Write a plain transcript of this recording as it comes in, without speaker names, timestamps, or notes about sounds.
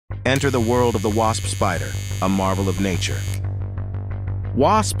Enter the world of the wasp spider, a marvel of nature.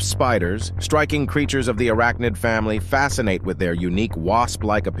 Wasp spiders, striking creatures of the arachnid family, fascinate with their unique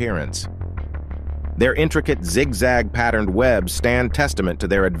wasp-like appearance. Their intricate zigzag-patterned webs stand testament to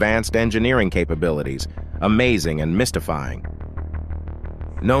their advanced engineering capabilities, amazing and mystifying.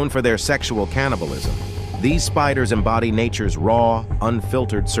 Known for their sexual cannibalism, these spiders embody nature's raw,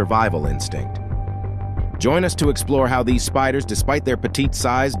 unfiltered survival instinct. Join us to explore how these spiders, despite their petite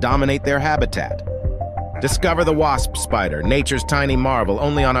size, dominate their habitat. Discover the wasp spider, nature's tiny marvel,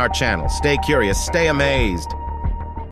 only on our channel. Stay curious, stay amazed.